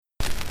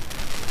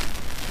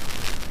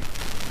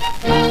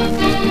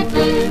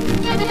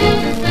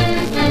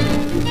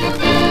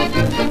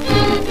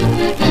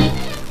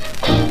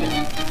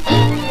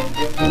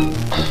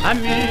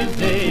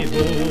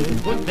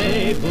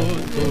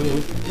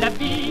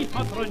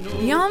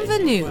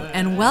Bienvenue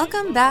and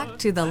welcome back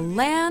to the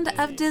Land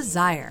of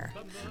Desire.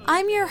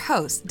 I'm your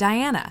host,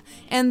 Diana,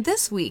 and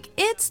this week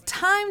it's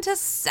time to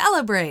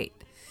celebrate.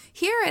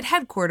 Here at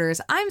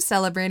headquarters, I'm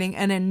celebrating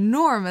an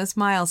enormous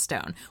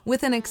milestone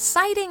with an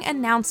exciting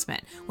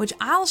announcement, which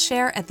I'll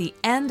share at the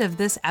end of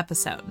this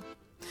episode.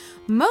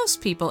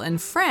 Most people in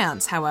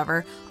France,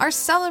 however, are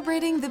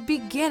celebrating the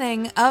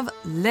beginning of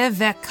les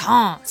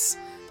vacances.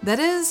 That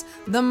is,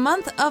 the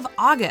month of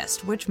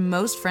August, which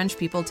most French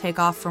people take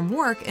off from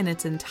work in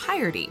its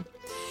entirety.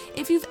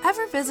 If you've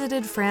ever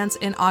visited France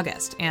in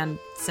August, and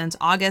since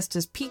August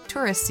is peak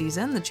tourist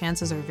season, the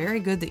chances are very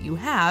good that you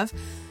have,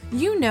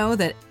 you know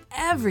that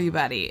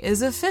everybody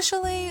is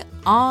officially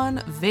on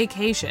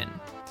vacation.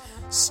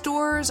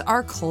 Stores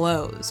are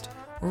closed,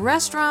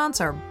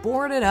 restaurants are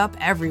boarded up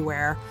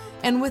everywhere,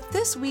 and with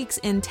this week's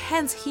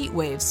intense heat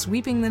wave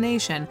sweeping the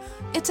nation,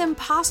 it's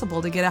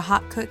impossible to get a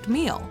hot-cooked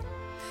meal.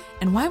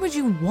 And why would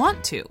you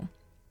want to?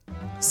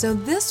 So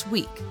this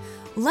week,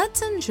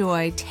 let's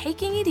enjoy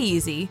taking it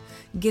easy,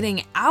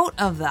 getting out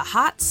of the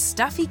hot,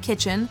 stuffy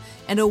kitchen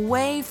and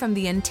away from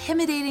the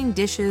intimidating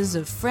dishes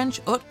of French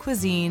haute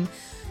cuisine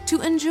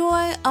to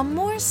enjoy a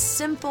more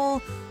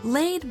simple,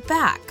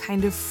 laid-back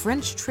kind of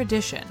French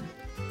tradition,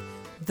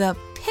 the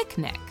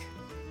picnic.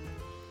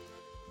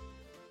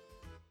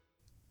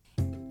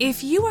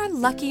 If you are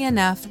lucky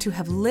enough to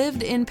have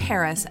lived in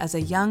Paris as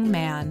a young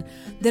man,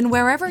 then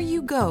wherever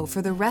you go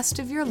for the rest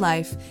of your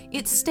life,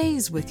 it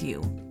stays with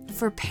you,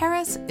 for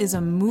Paris is a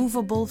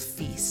movable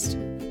feast.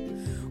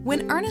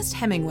 When Ernest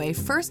Hemingway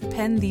first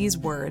penned these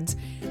words,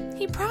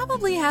 he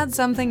probably had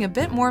something a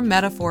bit more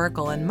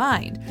metaphorical in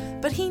mind,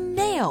 but he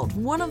nailed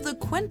one of the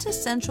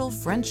quintessential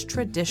French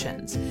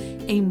traditions,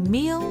 a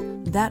meal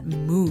that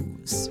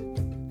moves.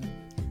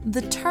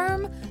 The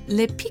term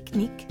le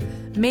pique-nique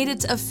made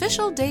its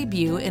official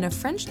debut in a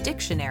French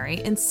dictionary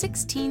in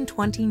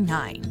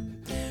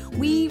 1629.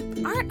 We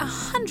aren't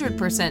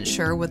 100%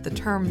 sure what the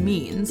term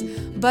means,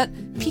 but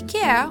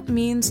piquer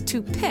means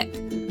to pick,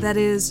 that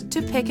is,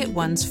 to pick at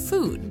one's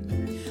food.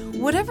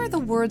 Whatever the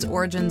word's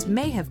origins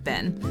may have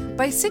been,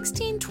 by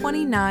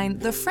 1629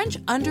 the French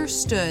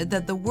understood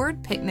that the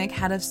word picnic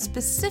had a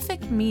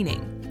specific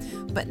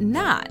meaning, but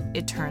not,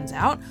 it turns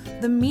out,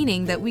 the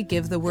meaning that we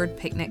give the word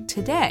picnic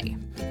today.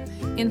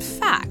 In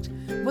fact,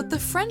 what the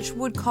French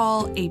would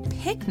call a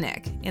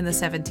picnic in the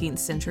 17th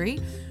century,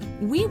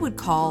 we would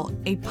call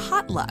a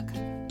potluck.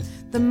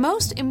 The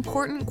most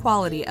important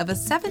quality of a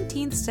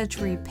 17th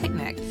century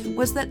picnic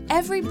was that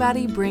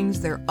everybody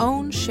brings their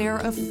own share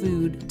of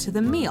food to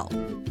the meal.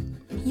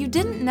 You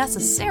didn't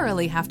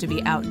necessarily have to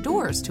be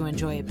outdoors to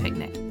enjoy a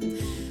picnic.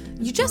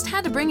 You just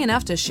had to bring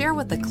enough to share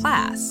with the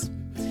class.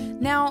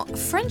 Now,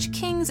 French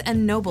kings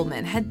and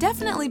noblemen had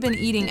definitely been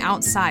eating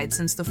outside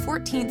since the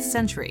 14th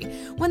century,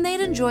 when they'd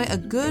enjoy a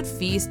good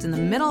feast in the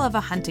middle of a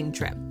hunting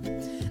trip.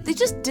 They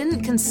just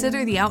didn't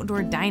consider the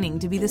outdoor dining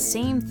to be the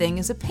same thing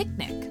as a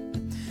picnic.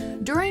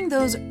 During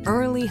those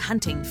early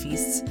hunting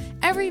feasts,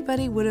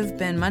 everybody would have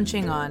been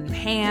munching on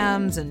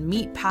hams and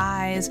meat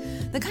pies,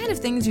 the kind of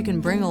things you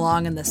can bring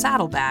along in the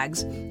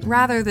saddlebags,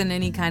 rather than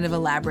any kind of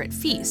elaborate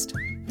feast.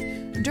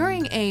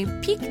 During a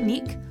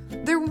pique-nique,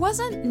 there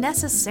wasn't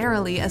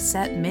necessarily a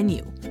set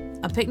menu.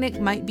 A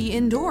picnic might be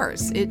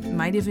indoors. It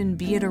might even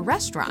be at a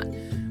restaurant.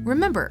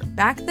 Remember,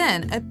 back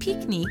then, a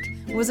pique-nique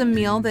was a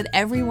meal that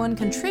everyone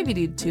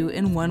contributed to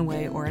in one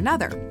way or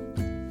another.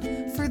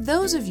 For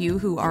those of you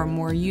who are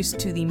more used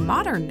to the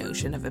modern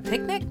notion of a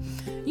picnic,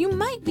 you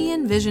might be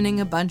envisioning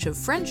a bunch of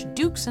French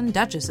dukes and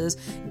duchesses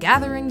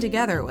gathering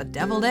together with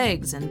deviled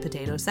eggs and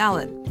potato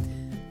salad.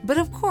 But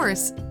of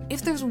course,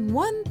 if there's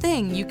one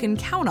thing you can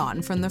count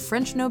on from the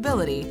French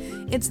nobility,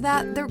 it's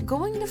that they're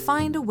going to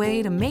find a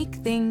way to make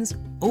things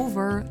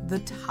over the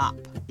top.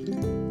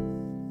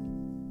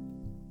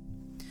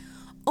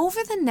 Over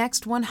the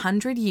next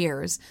 100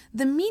 years,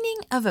 the meaning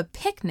of a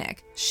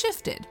picnic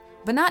shifted,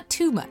 but not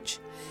too much.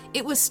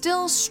 It was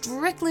still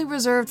strictly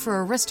reserved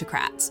for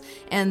aristocrats,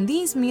 and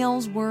these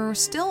meals were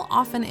still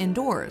often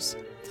indoors.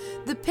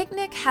 The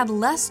picnic had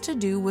less to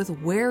do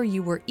with where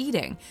you were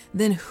eating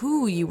than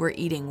who you were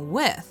eating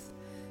with.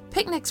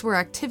 Picnics were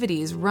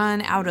activities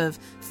run out of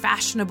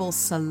fashionable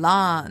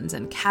salons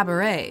and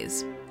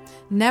cabarets.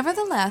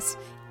 Nevertheless,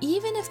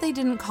 even if they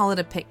didn't call it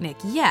a picnic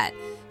yet,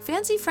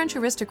 fancy French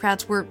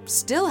aristocrats were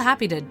still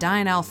happy to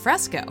dine al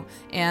fresco,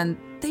 and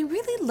they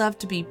really loved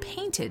to be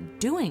painted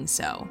doing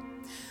so.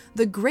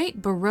 The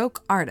great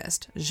Baroque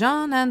artist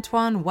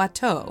Jean-Antoine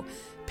Watteau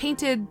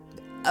painted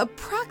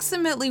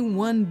approximately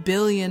 1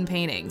 billion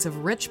paintings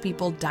of rich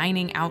people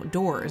dining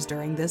outdoors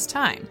during this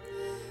time.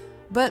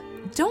 But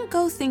don't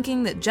go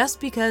thinking that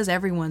just because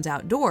everyone's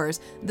outdoors,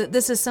 that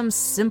this is some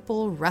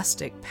simple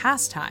rustic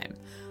pastime.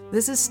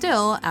 This is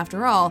still,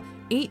 after all,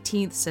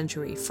 18th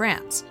century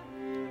France.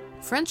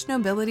 French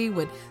nobility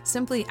would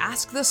simply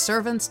ask the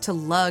servants to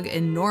lug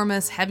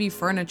enormous heavy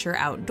furniture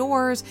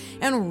outdoors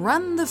and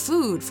run the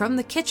food from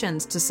the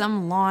kitchens to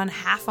some lawn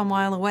half a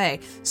mile away,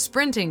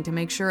 sprinting to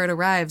make sure it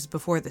arrives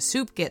before the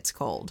soup gets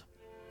cold.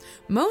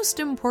 Most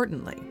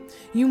importantly,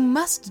 you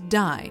must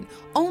dine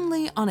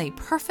only on a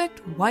perfect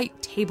white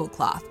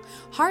tablecloth,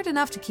 hard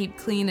enough to keep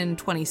clean in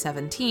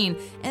 2017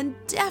 and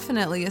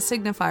definitely a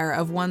signifier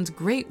of one's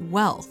great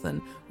wealth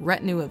and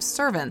retinue of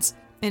servants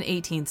in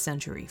 18th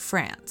century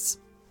France.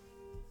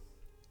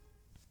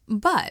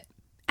 But,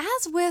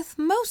 as with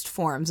most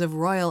forms of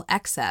royal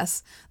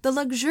excess, the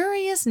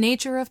luxurious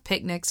nature of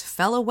picnics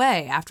fell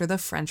away after the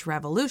French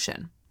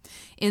Revolution.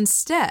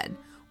 Instead,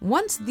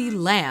 once the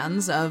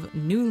lands of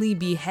newly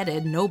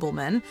beheaded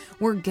noblemen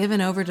were given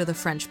over to the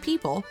French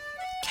people,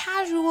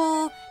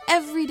 casual,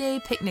 everyday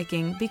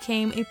picnicking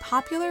became a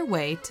popular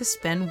way to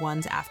spend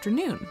one's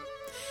afternoon.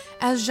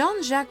 As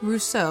Jean-Jacques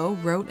Rousseau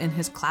wrote in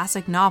his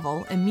classic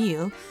novel,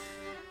 Émile,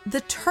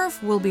 "The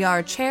turf will be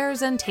our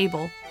chairs and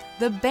table,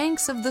 the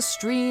banks of the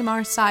stream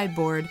our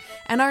sideboard,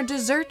 and our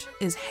dessert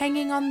is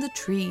hanging on the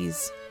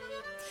trees."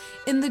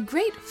 In the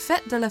great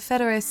Fête de la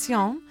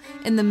Fédération,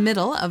 in the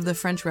middle of the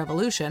French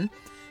Revolution,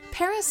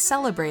 Paris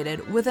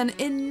celebrated with an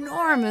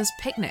enormous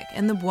picnic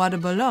in the Bois de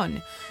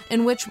Boulogne,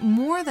 in which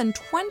more than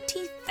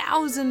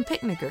 20,000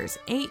 picnickers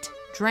ate,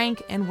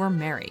 drank, and were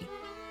merry.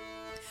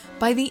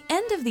 By the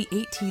end of the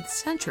 18th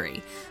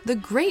century, the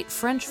great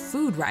French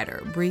food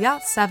writer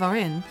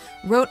Brillat-Savarin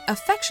wrote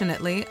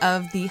affectionately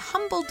of the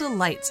humble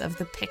delights of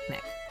the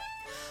picnic.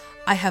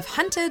 "I have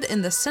hunted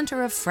in the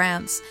center of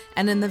France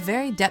and in the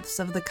very depths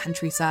of the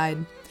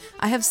countryside.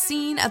 I have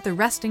seen at the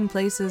resting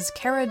places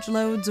carriage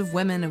loads of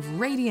women of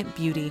radiant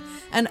beauty,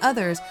 and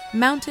others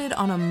mounted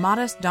on a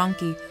modest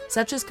donkey,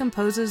 such as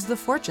composes the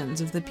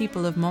fortunes of the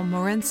people of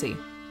Montmorency.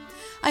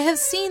 I have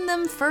seen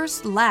them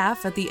first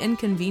laugh at the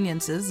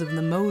inconveniences of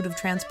the mode of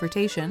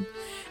transportation,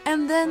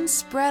 and then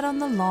spread on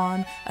the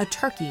lawn a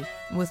turkey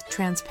with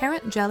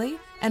transparent jelly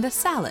and a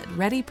salad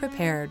ready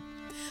prepared.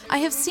 I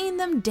have seen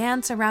them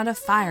dance around a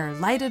fire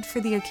lighted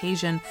for the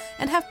occasion,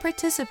 and have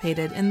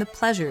participated in the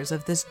pleasures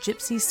of this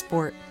gypsy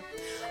sport.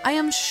 I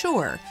am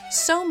sure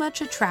so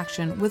much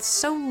attraction with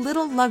so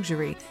little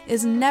luxury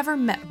is never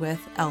met with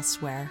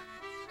elsewhere."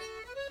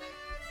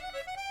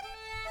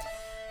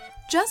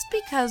 Just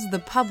because the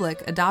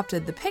public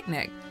adopted the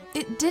picnic,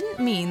 it didn't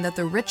mean that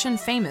the rich and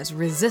famous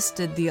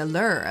resisted the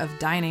allure of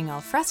dining al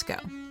fresco.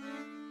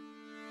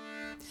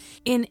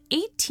 In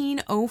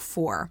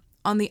 1804,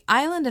 on the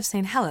island of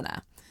St.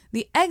 Helena,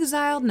 the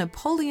exiled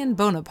Napoleon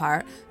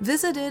Bonaparte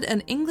visited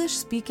an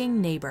English-speaking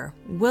neighbor,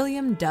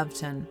 William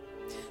Doveton.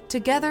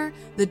 Together,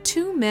 the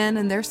two men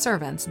and their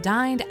servants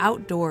dined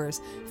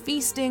outdoors,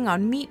 feasting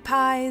on meat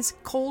pies,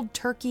 cold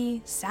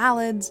turkey,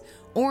 salads,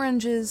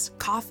 oranges,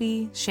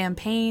 coffee,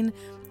 champagne,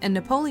 and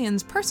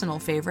Napoleon's personal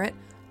favorite,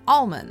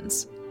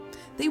 almonds.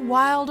 They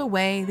whiled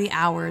away the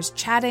hours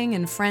chatting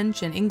in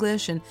French and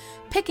English and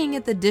picking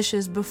at the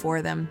dishes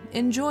before them,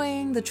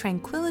 enjoying the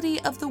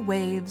tranquility of the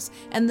waves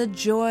and the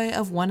joy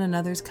of one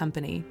another's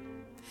company.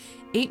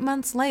 8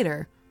 months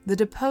later, the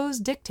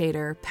deposed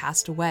dictator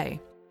passed away.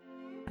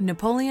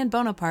 Napoleon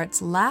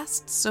Bonaparte's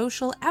last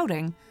social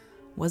outing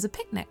was a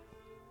picnic.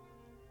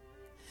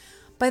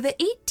 By the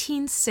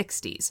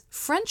 1860s,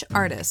 French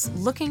artists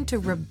looking to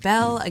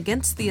rebel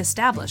against the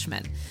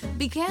establishment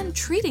began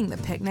treating the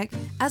picnic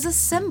as a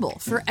symbol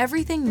for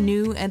everything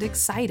new and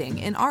exciting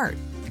in art.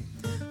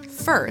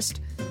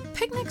 First,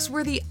 picnics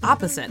were the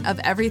opposite of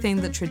everything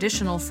that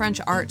traditional French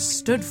art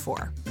stood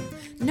for.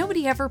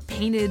 Nobody ever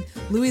painted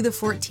Louis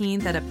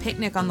XIV at a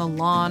picnic on the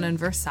lawn in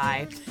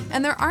Versailles,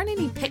 and there aren't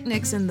any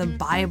picnics in the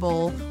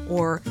Bible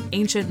or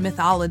ancient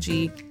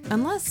mythology,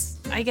 unless,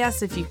 I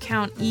guess, if you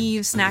count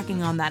Eve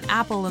snacking on that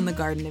apple in the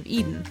Garden of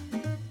Eden.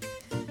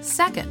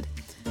 Second,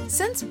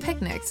 since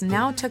picnics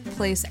now took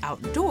place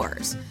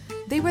outdoors,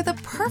 they were the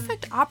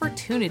perfect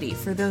opportunity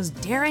for those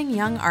daring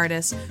young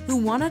artists who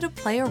wanted to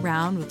play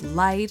around with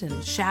light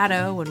and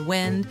shadow and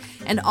wind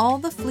and all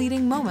the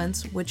fleeting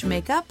moments which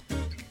make up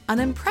an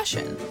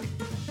impression.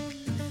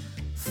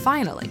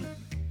 Finally,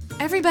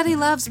 everybody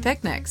loves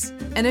picnics,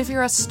 and if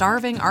you're a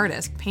starving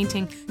artist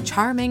painting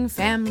charming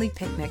family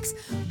picnics,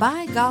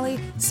 by golly,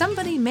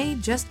 somebody may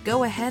just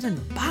go ahead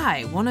and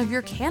buy one of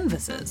your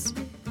canvases.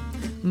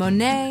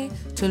 Monet,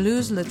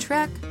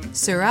 Toulouse-Lautrec,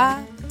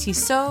 Seurat,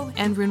 Tissot,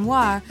 and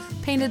Renoir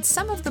painted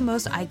some of the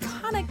most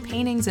iconic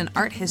paintings in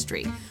art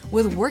history,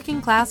 with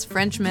working-class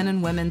Frenchmen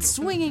and women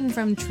swinging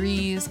from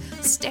trees,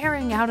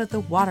 staring out at the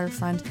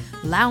waterfront,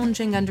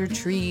 lounging under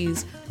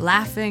trees,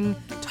 laughing,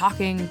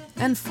 talking,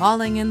 and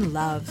falling in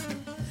love.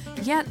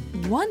 Yet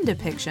one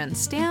depiction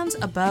stands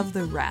above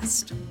the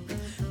rest.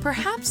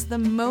 Perhaps the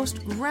most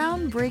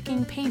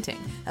groundbreaking painting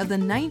of the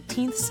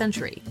 19th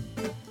century.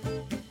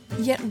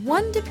 Yet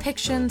one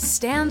depiction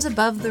stands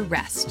above the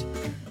rest.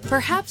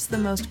 Perhaps the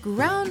most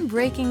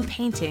groundbreaking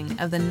painting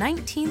of the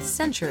 19th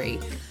century,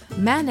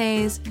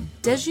 Manet's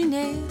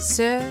Déjeuner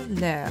sur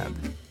l'herbe.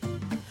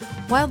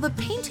 While the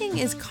painting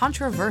is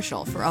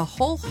controversial for a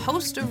whole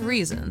host of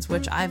reasons,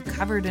 which I've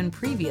covered in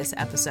previous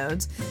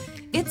episodes,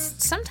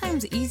 it's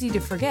sometimes easy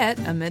to forget,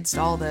 amidst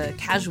all the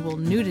casual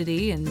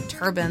nudity and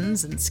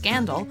turbans and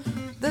scandal,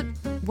 that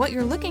what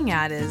you're looking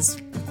at is,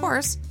 of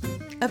course,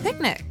 a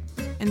picnic.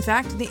 In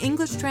fact, the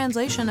English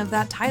translation of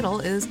that title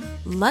is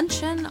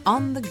Luncheon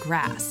on the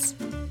Grass.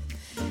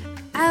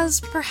 As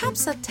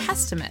perhaps a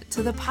testament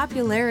to the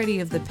popularity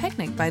of the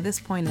picnic by this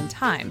point in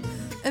time,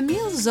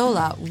 Émile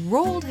Zola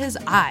rolled his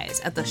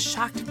eyes at the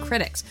shocked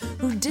critics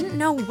who didn't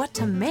know what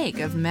to make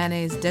of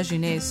Manet's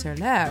Déjeuner sur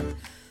l'herbe.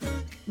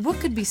 What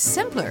could be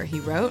simpler, he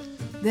wrote,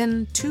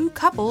 than two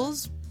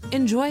couples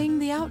enjoying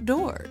the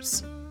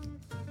outdoors?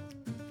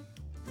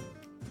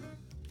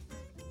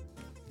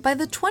 By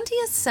the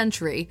 20th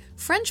century,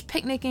 French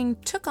picnicking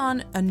took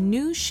on a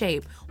new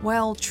shape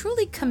while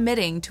truly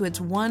committing to its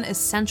one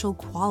essential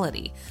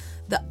quality,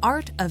 the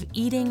art of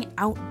eating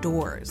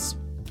outdoors.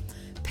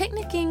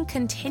 Picnicking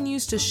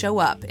continues to show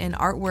up in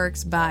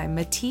artworks by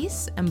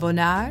Matisse and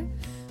Bonnard,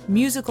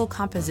 musical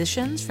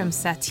compositions from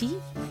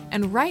Satie,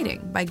 and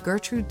writing by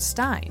Gertrude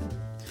Stein.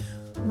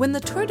 When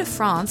the Tour de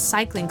France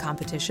cycling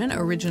competition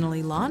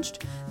originally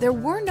launched, there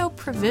were no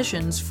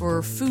provisions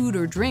for food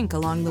or drink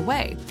along the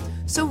way,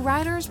 so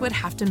riders would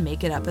have to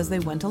make it up as they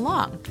went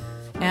along.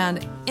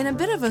 And in a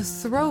bit of a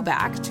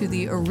throwback to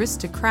the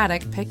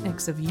aristocratic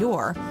picnics of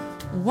yore,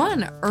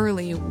 one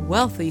early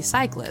wealthy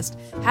cyclist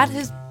had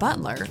his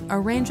butler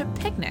arrange a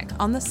picnic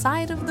on the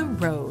side of the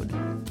road.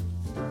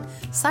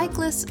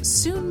 Cyclists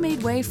soon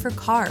made way for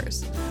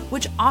cars,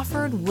 which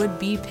offered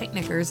would-be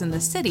picnickers in the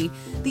city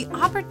the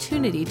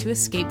opportunity to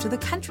escape to the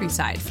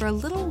countryside for a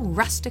little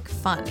rustic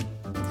fun.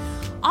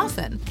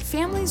 Often,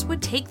 families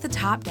would take the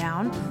top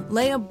down,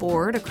 lay a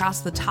board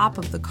across the top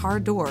of the car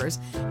doors,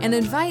 and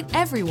invite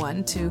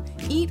everyone to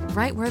eat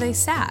right where they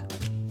sat.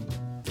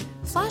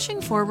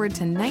 Flashing forward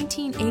to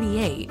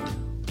 1988,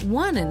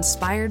 one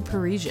inspired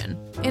Parisian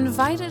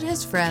invited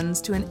his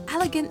friends to an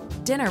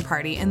elegant dinner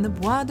party in the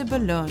Bois de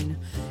Boulogne,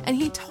 and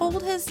he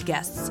told his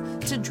guests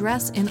to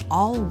dress in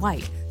all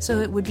white so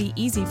it would be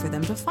easy for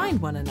them to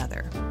find one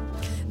another.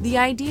 The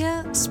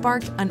idea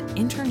sparked an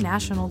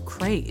international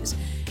craze,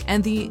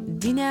 and the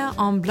Dîner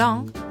en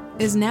Blanc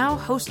is now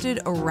hosted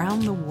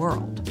around the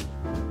world.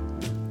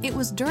 It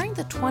was during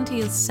the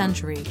 20th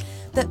century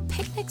that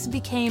picnics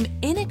became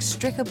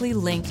inextricably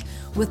linked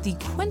with the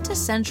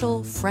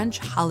quintessential French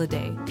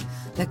holiday,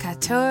 the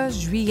 14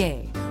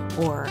 Juillet,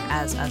 or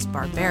as us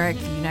barbaric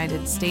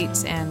United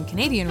States and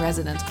Canadian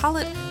residents call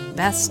it,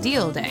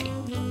 Bastille Day.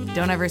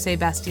 Don't ever say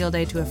Bastille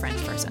Day to a French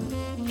person.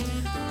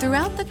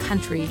 Throughout the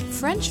country,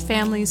 French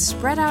families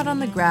spread out on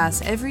the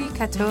grass every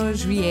 14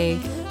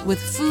 Juillet with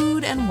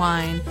food and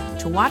wine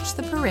to watch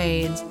the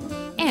parades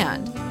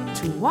and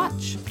to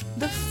watch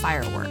the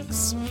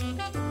fireworks.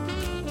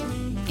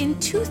 In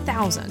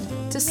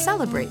 2000, to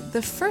celebrate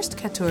the first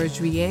 14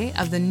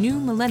 Juillet of the new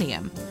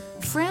millennium,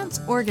 France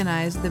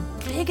organized the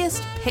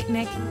biggest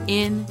picnic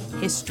in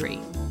history.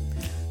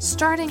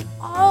 Starting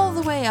all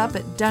the way up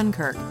at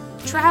Dunkirk,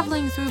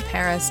 traveling through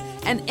Paris,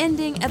 and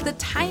ending at the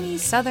tiny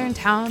southern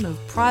town of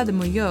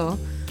Praz-de-Molleux,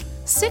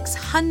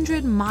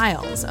 600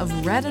 miles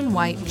of red and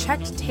white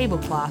checked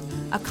tablecloth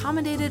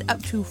accommodated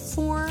up to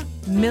 4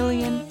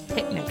 million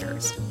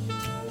picnickers.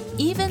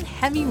 Even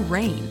heavy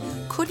rain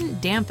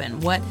couldn't dampen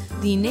what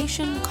the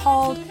nation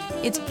called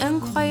its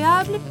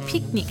incroyable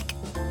pique-nique.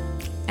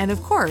 And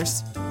of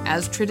course,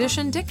 as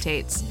tradition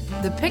dictates,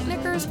 the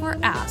picnickers were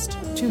asked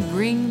to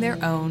bring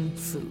their own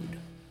food.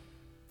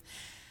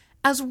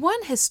 As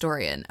one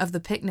historian of the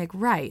picnic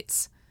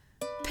writes,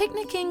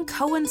 picnicking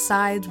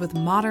coincides with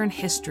modern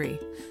history,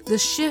 the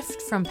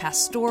shift from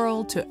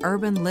pastoral to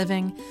urban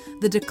living,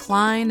 the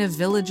decline of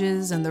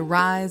villages and the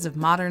rise of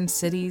modern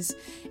cities,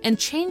 and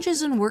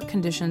changes in work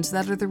conditions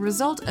that are the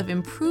result of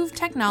improved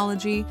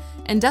technology,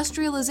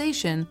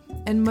 industrialization,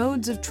 and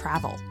modes of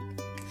travel.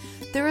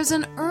 There is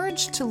an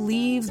urge to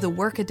leave the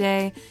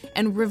workaday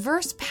and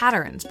reverse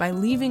patterns by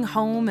leaving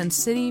home and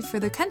city for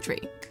the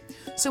country.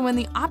 So when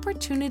the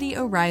opportunity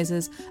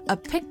arises, a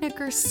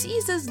picnicker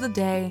seizes the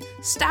day,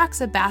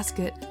 stacks a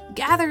basket,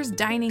 gathers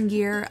dining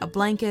gear, a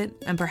blanket,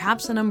 and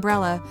perhaps an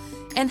umbrella,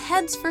 and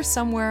heads for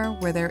somewhere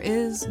where there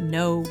is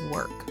no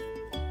work.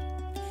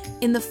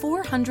 In the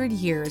 400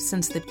 years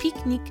since the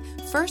pique-nique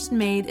first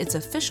made its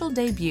official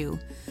debut,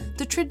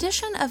 the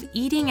tradition of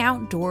eating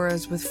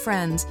outdoors with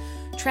friends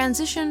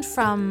transitioned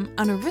from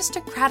an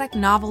aristocratic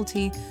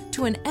novelty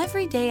to an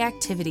everyday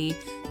activity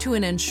to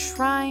an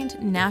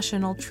enshrined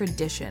national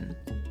tradition.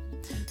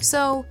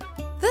 So,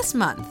 this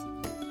month,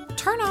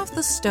 turn off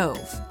the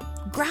stove,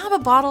 grab a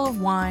bottle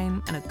of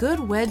wine and a good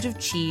wedge of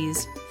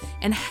cheese,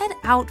 and head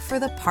out for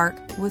the park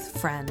with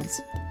friends.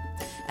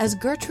 As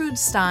Gertrude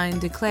Stein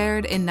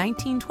declared in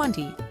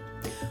 1920,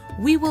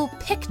 "We will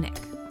picnic.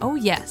 Oh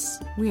yes,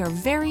 we are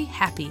very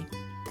happy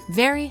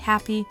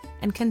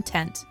and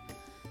content,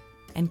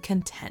 and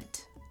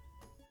content."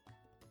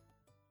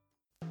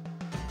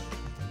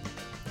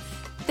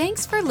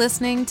 Thanks for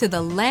listening to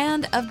The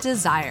Land of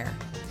Desire.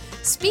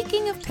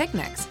 Speaking of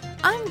picnics,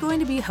 I'm going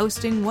to be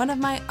hosting one of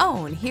my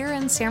own here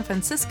in San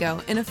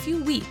Francisco in a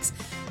few weeks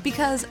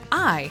because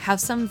I have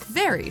some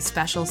very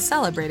special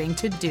celebrating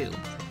to do.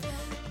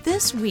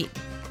 This week,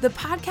 the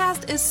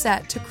podcast is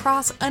set to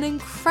cross an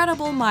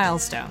incredible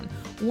milestone,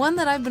 one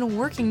that I've been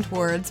working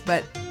towards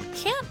but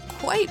can't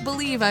quite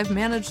believe I've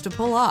managed to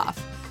pull off.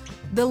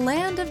 The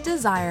Land of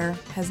Desire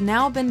has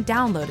now been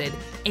downloaded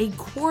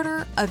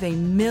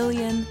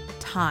 250,000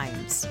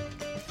 times.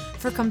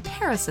 For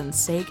comparison's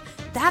sake,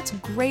 that's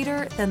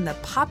greater than the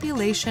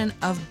population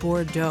of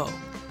Bordeaux.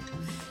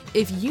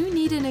 If you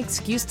need an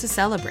excuse to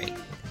celebrate,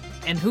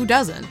 and who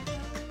doesn't,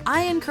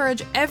 I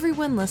encourage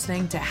everyone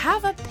listening to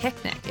have a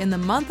picnic in the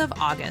month of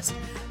August,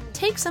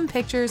 take some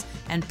pictures,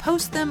 and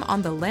post them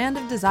on the Land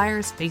of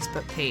Desire's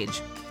Facebook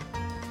page.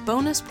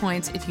 Bonus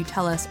points if you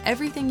tell us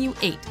everything you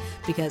ate,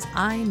 because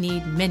I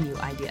need menu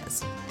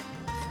ideas.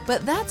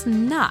 But that's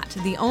not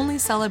the only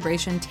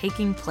celebration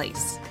taking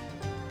place.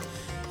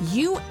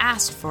 You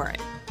asked for it.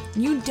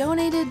 You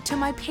donated to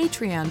my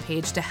Patreon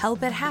page to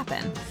help it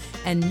happen,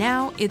 and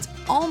now it's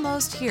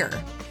almost here.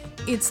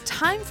 It's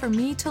time for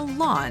me to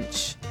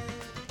launch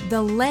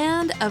the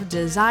Land of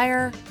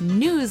Desire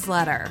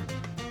newsletter.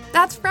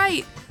 That's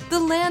right, the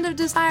Land of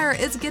Desire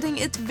is getting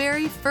its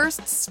very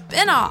first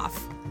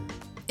spin-off.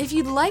 If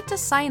you'd like to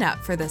sign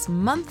up for this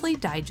monthly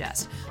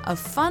digest of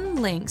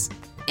fun links,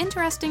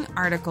 interesting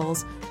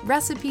articles,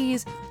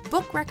 recipes,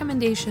 book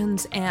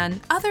recommendations, and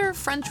other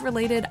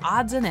French-related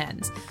odds and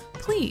ends,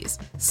 please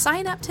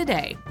sign up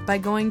today by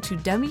going to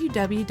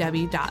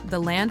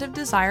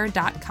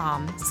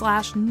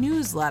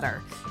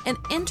www.thelandofdesire.com/newsletter and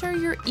enter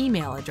your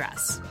email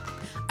address.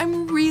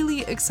 I'm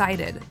really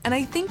excited, and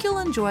I think you'll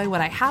enjoy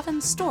what I have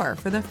in store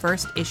for the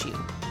first issue.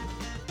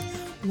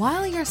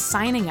 While you're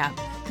signing up,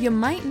 you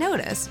might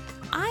notice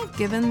I've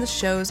given the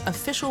show's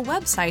official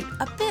website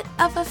a bit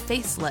of a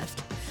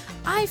facelift.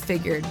 I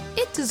figured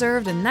it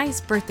deserved a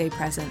nice birthday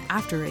present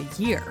after a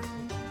year.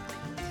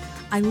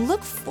 I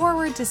look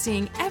forward to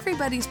seeing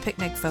everybody's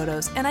picnic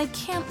photos, and I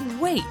can't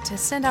wait to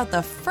send out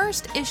the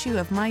first issue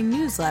of my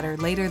newsletter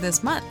later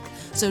this month,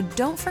 so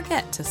don't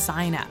forget to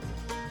sign up.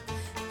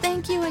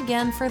 Thank you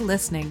again for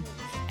listening,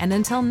 and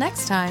until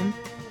next time,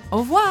 au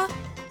revoir!